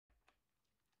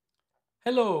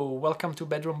Hello, welcome to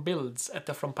Bedroom Builds at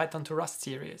the From Python to Rust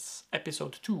series,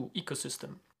 episode 2,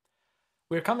 Ecosystem.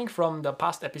 We're coming from the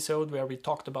past episode where we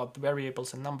talked about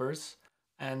variables and numbers,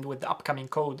 and with the upcoming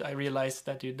code I realized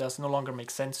that it does no longer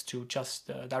make sense to just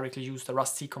directly use the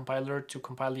Rust C compiler to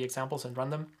compile the examples and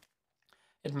run them.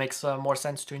 It makes more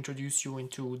sense to introduce you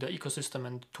into the ecosystem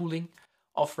and tooling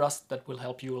of Rust that will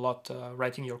help you a lot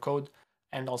writing your code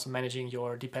and also managing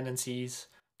your dependencies,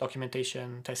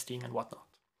 documentation, testing, and whatnot.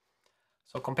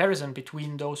 So comparison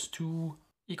between those two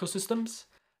ecosystems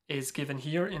is given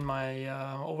here in my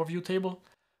overview table.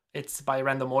 It's by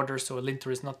random order, so a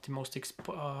linter is not the most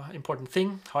important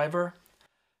thing. However,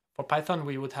 for Python,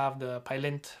 we would have the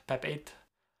pylint, pep8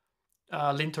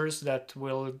 linters that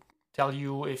will tell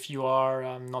you if you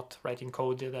are not writing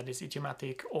code that is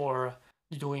idiomatic or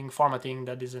doing formatting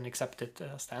that is an accepted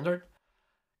standard.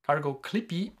 Cargo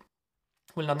Clippy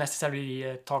will not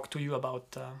necessarily talk to you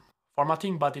about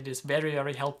formatting, but it is very,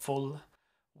 very helpful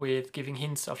with giving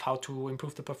hints of how to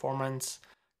improve the performance,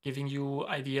 giving you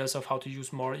ideas of how to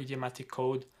use more idiomatic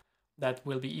code that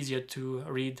will be easier to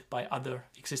read by other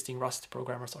existing Rust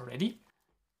programmers already.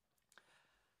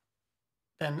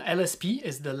 Then LSP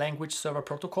is the language server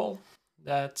protocol.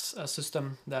 That's a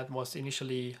system that was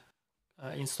initially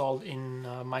installed in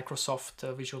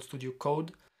Microsoft Visual Studio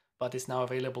Code, but is now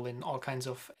available in all kinds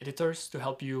of editors to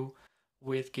help you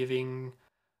with giving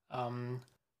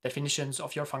definitions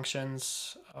of your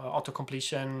functions,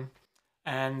 auto-completion,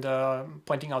 and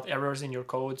pointing out errors in your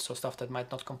code, so stuff that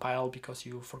might not compile because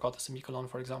you forgot a semicolon,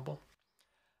 for example.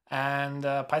 And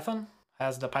Python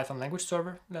has the Python language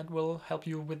server that will help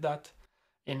you with that.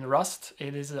 In Rust,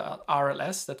 it is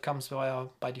RLS that comes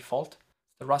by default,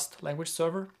 the Rust language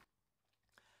server.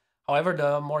 However,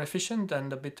 the more efficient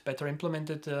and a bit better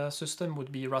implemented system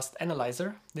would be Rust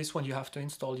Analyzer. This one you have to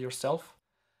install yourself.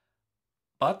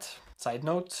 But, side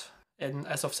note,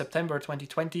 as of September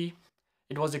 2020,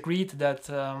 it was agreed that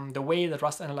the way that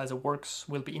Rust Analyzer works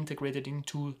will be integrated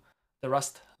into the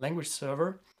Rust language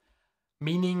server,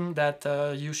 meaning that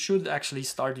you should actually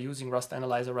start using Rust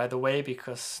Analyzer right away,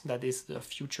 because that is the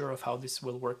future of how this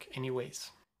will work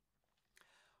anyways.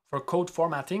 For code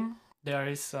formatting, there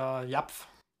is YAPF,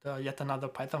 yet another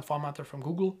Python formatter from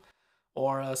Google,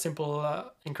 or a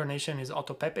simple incarnation is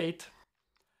AutoPep8.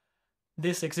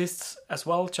 This exists as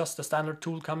well, just the standard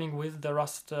tool coming with the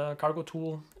Rust cargo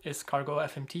tool is cargo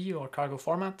FMT or cargo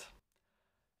format.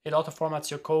 It auto formats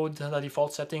your code, the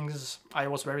default settings I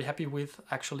was very happy with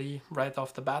actually right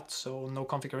off the bat, so no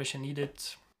configuration needed,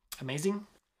 amazing.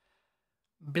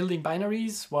 Building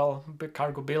binaries, well,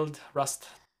 cargo build, Rust,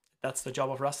 that's the job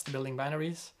of Rust, building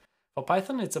binaries. For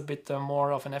Python, it's a bit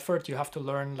more of an effort. You have to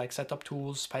learn like setup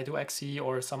tools, py2exe,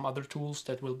 or some other tools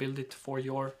that will build it for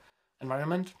your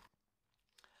environment.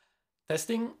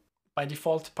 Testing, by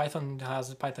default, Python has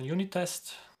a Python unit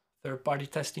test. Third-party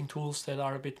testing tools that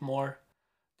are a bit more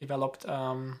developed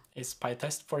is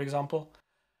PyTest, for example.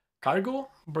 Cargo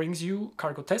brings you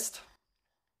cargo test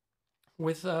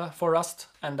with for Rust,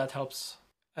 and that helps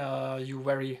you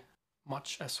very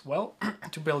much as well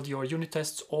to build your unit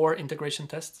tests or integration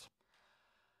tests.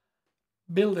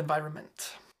 Build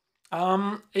environment.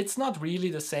 It's not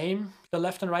really the same, the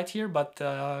left and right here, but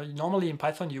normally in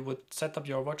Python you would set up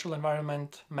your virtual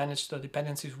environment, manage the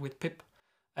dependencies with pip,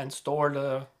 and store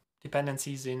the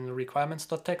dependencies in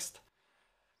requirements.txt.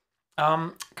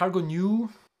 Cargo new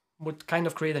would kind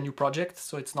of create a new project,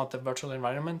 so it's not a virtual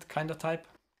environment kind of type.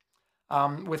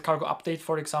 With cargo update,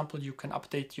 for example, you can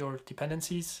update your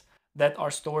dependencies that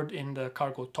are stored in the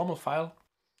cargo toml file.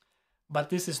 But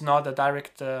this is not a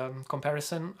direct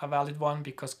comparison, a valid one,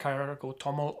 because cargo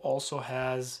toml also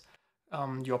has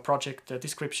your project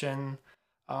description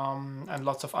and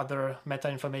lots of other meta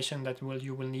information that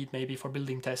you will need maybe for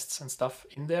building tests and stuff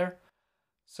in there.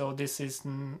 So this is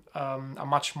a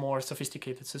much more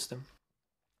sophisticated system.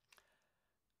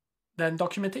 Then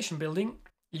documentation building.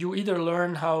 You either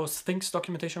learn how Think's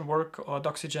documentation work, or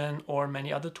Doxygen, or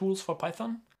many other tools for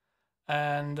Python,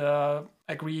 and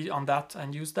agree on that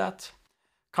and use that.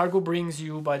 Cargo brings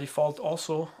you by default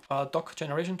also a doc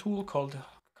generation tool called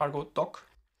Cargo Doc.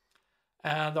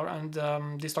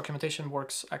 And this documentation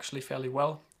works actually fairly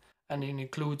well, and it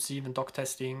includes even doc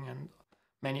testing and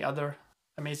many other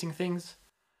amazing things.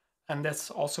 And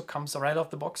this also comes right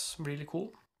off the box, really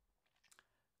cool.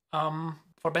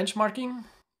 For benchmarking,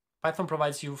 Python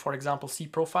provides you, for example,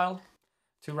 cProfile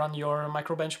to run your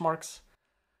micro benchmarks.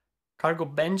 Cargo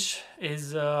Bench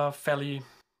is a fairly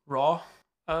raw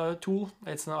tool.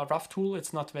 It's not a rough tool.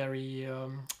 It's not very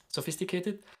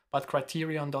sophisticated, but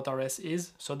criterion.rs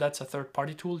is. So that's a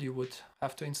third-party tool you would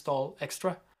have to install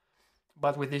extra.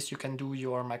 But with this, you can do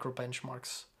your micro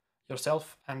benchmarks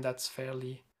yourself, and that's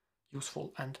fairly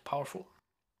useful and powerful.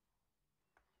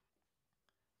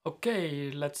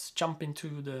 Okay, let's jump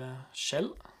into the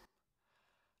shell.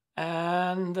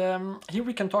 And here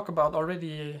we can talk about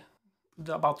already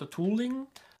about the tooling.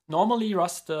 Normally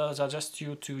Rust suggests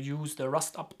you to use the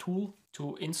Rust Up tool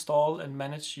to install and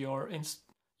manage your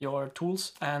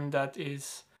tools, and that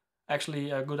is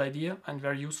actually a good idea and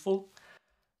very useful.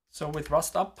 So with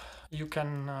Rust Up, you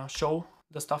can show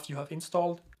the stuff you have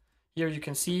installed. Here you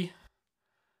can see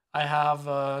I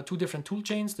have two different tool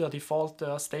chains, the default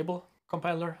stable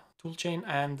compiler toolchain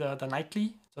and the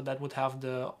nightly. So that would have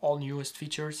the all newest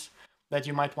features that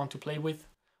you might want to play with,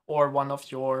 or one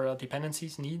of your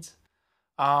dependencies needs.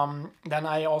 Then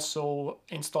I also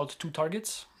installed two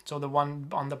targets. So the one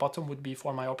on the bottom would be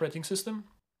for my operating system,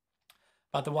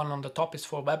 but the one on the top is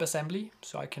for WebAssembly.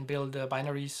 So I can build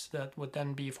binaries that would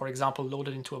then be, for example,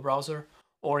 loaded into a browser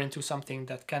or into something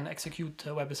that can execute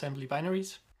WebAssembly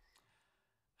binaries.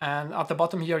 And at the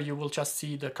bottom here, you will just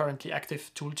see the currently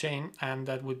active toolchain, and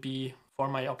that would be for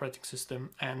my operating system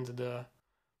and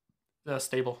the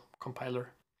stable compiler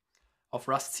of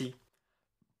Rust-C.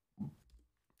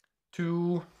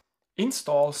 To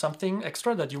install something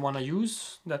extra that you want to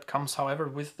use that comes, however,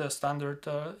 with the standard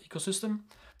ecosystem,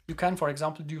 you can, for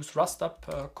example, use Rust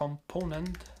Up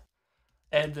component,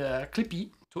 add Clippy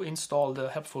to install the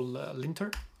helpful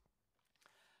linter.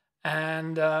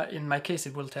 And in my case,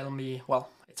 it will tell me, well,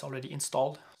 it's already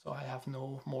installed, so I have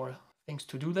no more things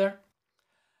to do there.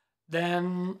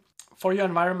 Then for your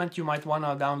environment, you might want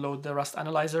to download the Rust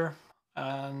Analyzer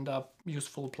and a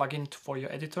useful plugin for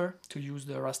your editor to use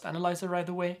the Rust Analyzer right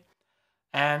away.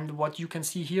 And what you can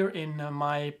see here in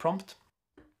my prompt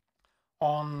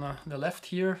on the left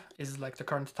here is like the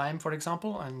current time, for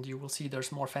example, and you will see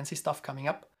there's more fancy stuff coming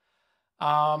up.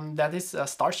 That is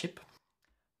Starship.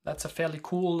 That's a fairly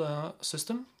cool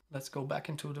system. Let's go back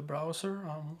into the browser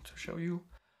to show you.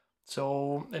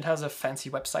 So it has a fancy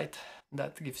website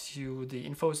that gives you the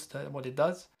infos, what it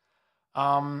does.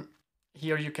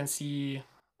 Here you can see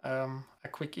a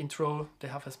quick intro. They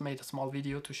have made a small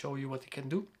video to show you what it can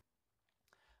do.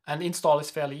 And install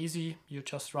is fairly easy. You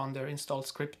just run their install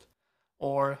script,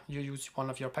 or you use one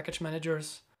of your package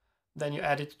managers. Then you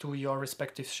add it to your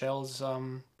respective shell's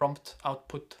prompt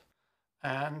output,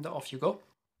 and off you go.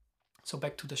 So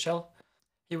back to the shell.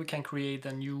 Here we can create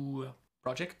a new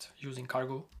project using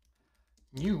cargo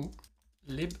new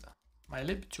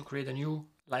mylib to create a new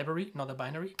library, not a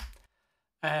binary.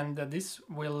 And this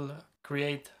will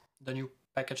create the new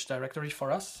package directory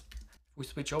for us. If we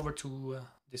switch over to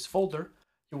this folder,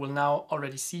 you will now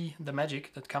already see the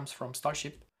magic that comes from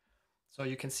Starship. So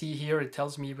you can see here it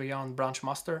tells me we are on branch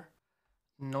master,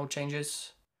 no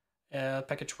changes,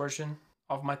 package version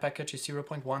of my package is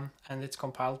 0.1, and it's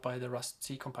compiled by the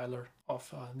Rust-C compiler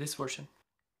of this version.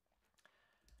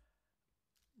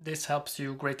 This helps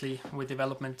you greatly with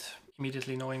development,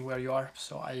 immediately knowing where you are,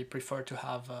 so I prefer to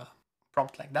have a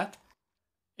prompt like that.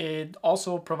 It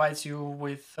also provides you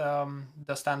with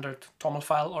the standard TOML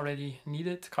file already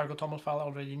needed, cargo TOML file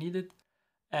already needed,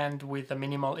 and with a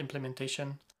minimal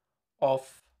implementation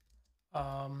of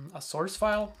a source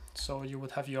file. So you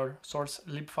would have your source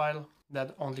lib file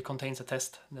that only contains a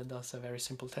test that does a very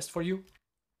simple test for you.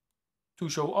 To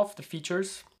show off the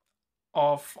features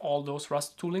of all those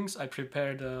Rust toolings, I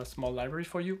prepared a small library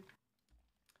for you.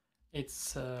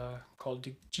 It's called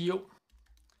Geo.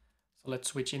 So let's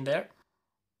switch in there.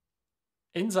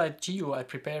 Inside Geo, I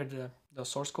prepared the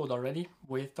source code already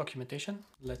with documentation.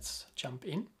 Let's jump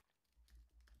in.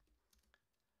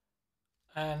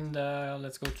 And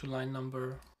let's go to line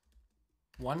number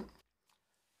 1.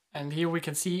 And here we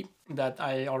can see that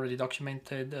I already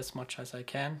documented as much as I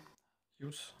can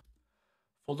use.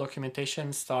 Full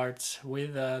documentation starts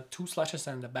with 2 slashes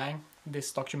and a bang.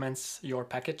 This documents your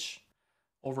package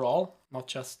overall, not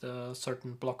just a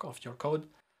certain block of your code.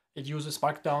 It uses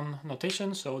Markdown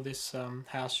notation, so this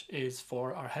hash is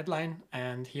for our headline,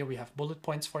 and here we have bullet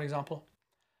points, for example.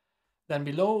 Then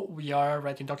below we are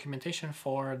writing documentation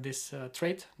for this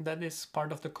trait that is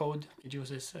part of the code. It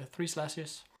uses 3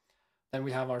 slashes. Then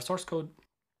we have our source code,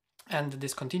 and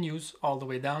this continues all the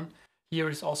way down. Here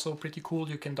is also pretty cool.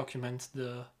 You can document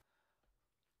the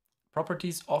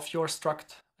properties of your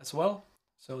struct as well.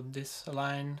 So this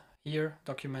line here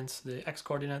documents the x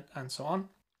coordinate and so on.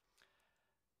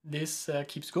 This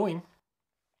keeps going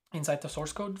inside the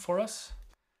source code for us.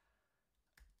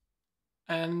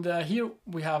 And here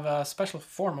we have a special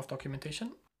form of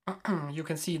documentation. You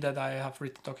can see that I have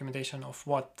written documentation of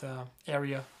what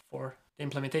area for the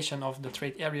implementation of the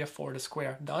trait area for the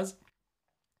square does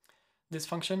this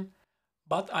function.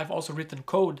 But I've also written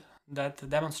code that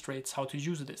demonstrates how to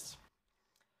use this.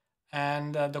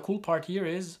 And the cool part here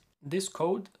is this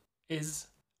code is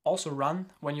also run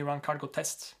when you run cargo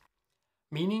tests,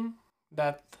 meaning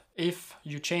that if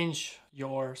you change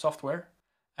your software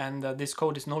and this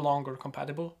code is no longer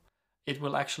compatible, it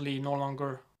will actually no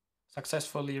longer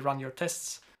successfully run your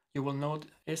tests. You will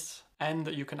notice, and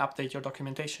you can update your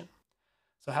documentation.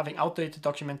 So having outdated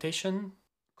documentation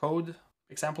code,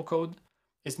 example code,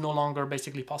 is no longer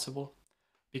basically possible,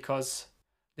 because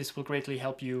this will greatly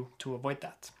help you to avoid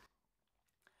that.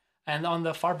 And on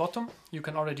the far bottom, you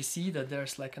can already see that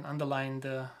there's like an underlined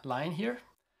line here.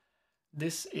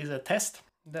 This is a test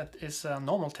that is a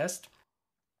normal test.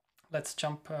 Let's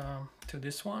jump to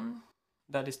this one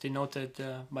that is denoted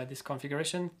by this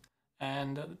configuration,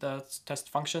 and the test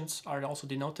functions are also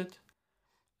denoted.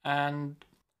 And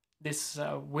this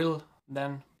will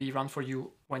then be run for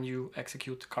you when you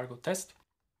execute cargo test.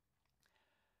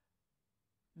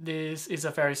 This is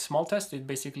a very small test. It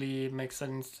basically makes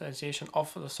an instantiation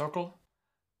of the circle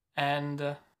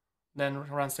and then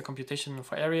runs the computation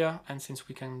for area. And since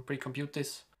we can pre-compute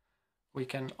this, we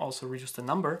can also reduce the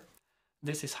number.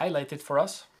 This is highlighted for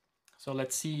us. So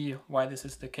let's see why this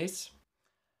is the case.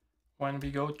 When we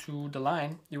go to the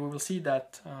line, you will see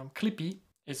that Clippy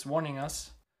is warning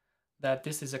us that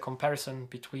this is a comparison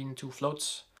between two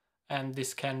floats, and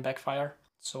this can backfire.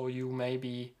 So you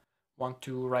maybe want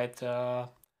to write a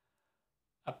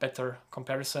better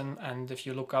comparison, and if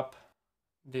you look up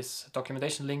this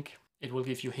documentation link, it will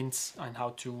give you hints on how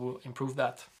to improve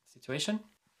that situation.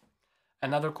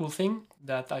 Another cool thing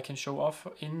that I can show off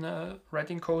in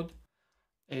writing code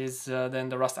is then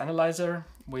the Rust analyzer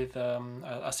with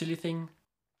a silly thing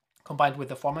combined with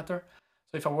the formatter.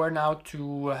 So if I were now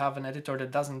to have an editor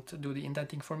that doesn't do the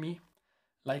indenting for me,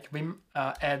 like Wim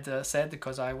said,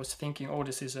 because I was thinking, oh,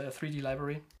 this is a 3D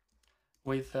library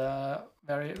with a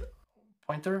very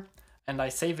pointer, and I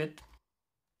save it,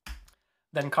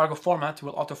 then cargo format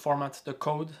will auto format the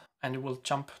code and it will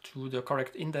jump to the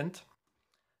correct indent.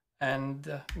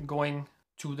 And going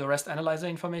to the REST analyzer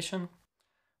information,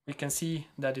 we can see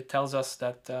that it tells us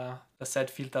that the said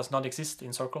field does not exist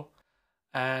in Circle,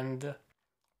 and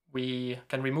we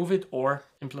can remove it or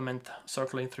implement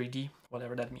Circle in 3D,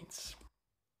 whatever that means.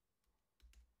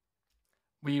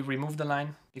 We remove the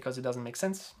line because it doesn't make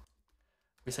sense.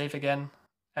 We save again,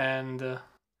 and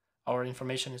our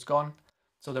information is gone.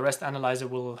 So the REST analyzer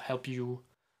will help you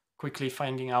quickly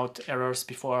finding out errors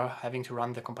before having to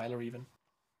run the compiler even.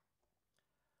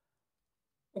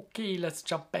 Okay, let's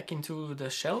jump back into the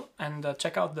shell and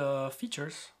check out the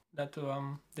features that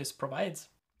this provides.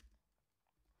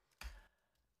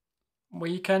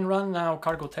 We can run now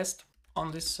cargo test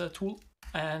on this tool,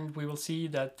 and we will see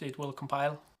that it will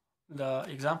compile the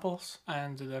examples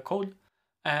and the code,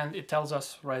 and it tells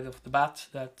us right off the bat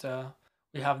that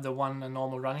we have the one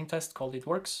normal running test called it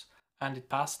works, and it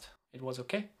passed, it was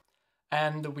okay.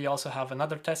 And we also have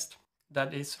another test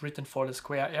that is written for the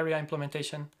square area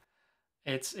implementation.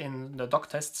 It's in the doc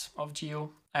tests of Geo,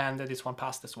 and this one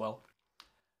passed as well.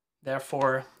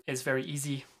 Therefore, it's very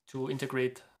easy to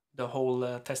integrate the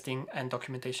whole testing and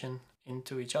documentation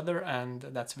into each other, and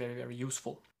that's very, very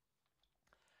useful.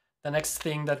 The next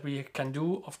thing that we can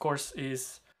do, of course,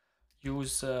 is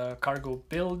use cargo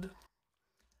build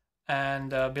and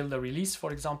build a release,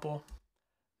 for example.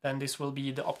 Then this will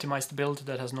be the optimized build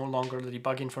that has no longer the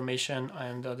debug information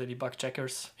and the debug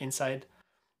checkers inside.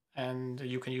 And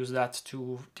you can use that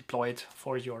to deploy it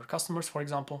for your customers, for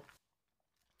example.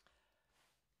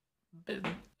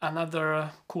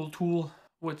 Another cool tool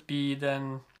would be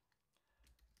then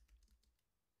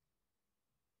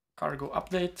cargo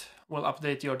update. Will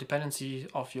update your dependency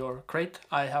of your crate.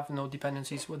 I have no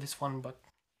dependencies with this one, but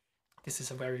this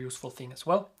is a very useful thing as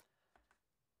well.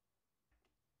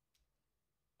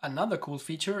 Another cool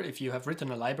feature, if you have written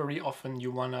a library, often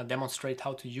you want to demonstrate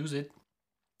how to use it,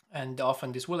 and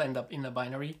often this will end up in a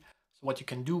binary. So what you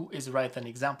can do is write an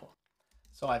example.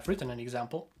 So I've written an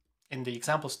example. In the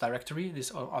examples directory,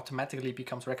 this automatically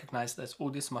becomes recognized as,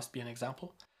 oh, this must be an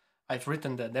example. I've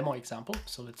written the demo example,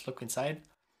 so let's look inside.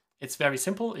 It's very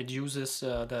simple. It uses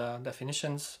the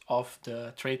definitions of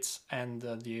the traits and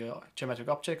the geometric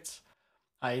objects.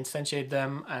 I instantiate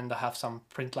them, and I have some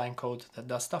print line code that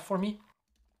does stuff for me.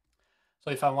 So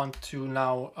if I want to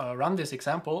now run this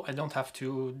example, I don't have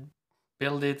to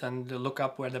build it and look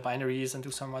up where the binary is and do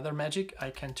some other magic.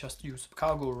 I can just use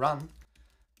cargo run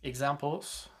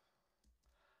examples,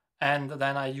 and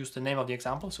then I use the name of the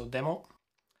example, so demo,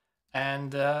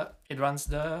 and it runs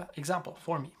the example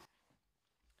for me,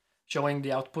 showing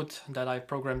the output that I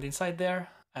programmed inside there,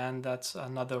 and that's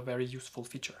another very useful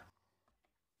feature.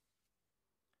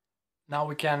 Now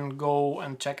we can go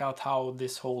and check out how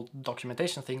this whole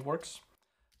documentation thing works.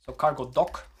 So cargo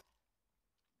doc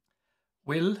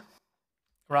will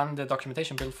run the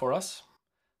documentation build for us.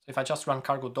 So if I just run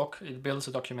cargo doc, it builds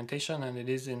the documentation and it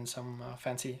is in some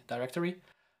fancy directory.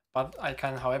 But I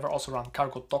can, however, also run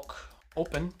cargo doc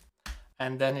open,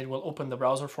 and then it will open the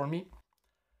browser for me,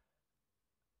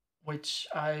 which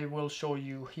I will show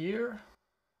you here.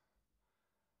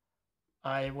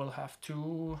 I will have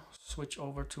to switch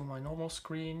over to my normal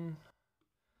screen,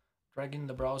 drag in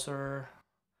the browser,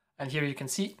 and here you can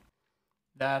see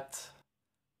that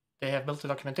they have built the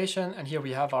documentation, and here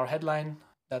we have our headline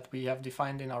that we have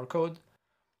defined in our code,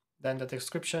 then the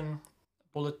description,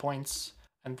 bullet points,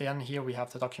 and then here we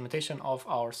have the documentation of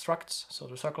our structs, so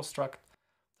the circle struct,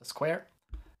 the square.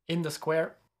 In the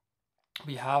square,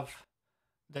 we have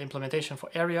the implementation for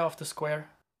area of the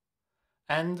square,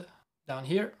 and down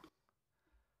here,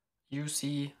 you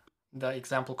see the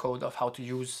example code of how to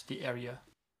use the area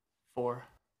for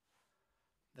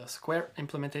the square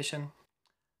implementation,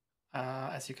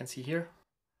 as you can see here,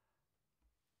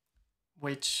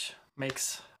 which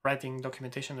makes writing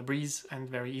documentation a breeze and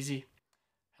very easy,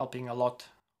 helping a lot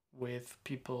with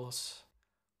people's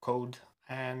code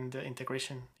and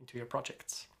integration into your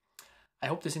projects. I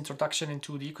hope this introduction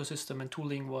into the ecosystem and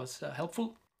tooling was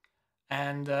helpful,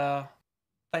 and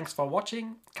thanks for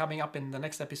watching. Coming up in the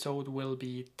next episode will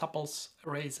be tuples,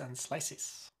 arrays, and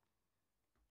slices.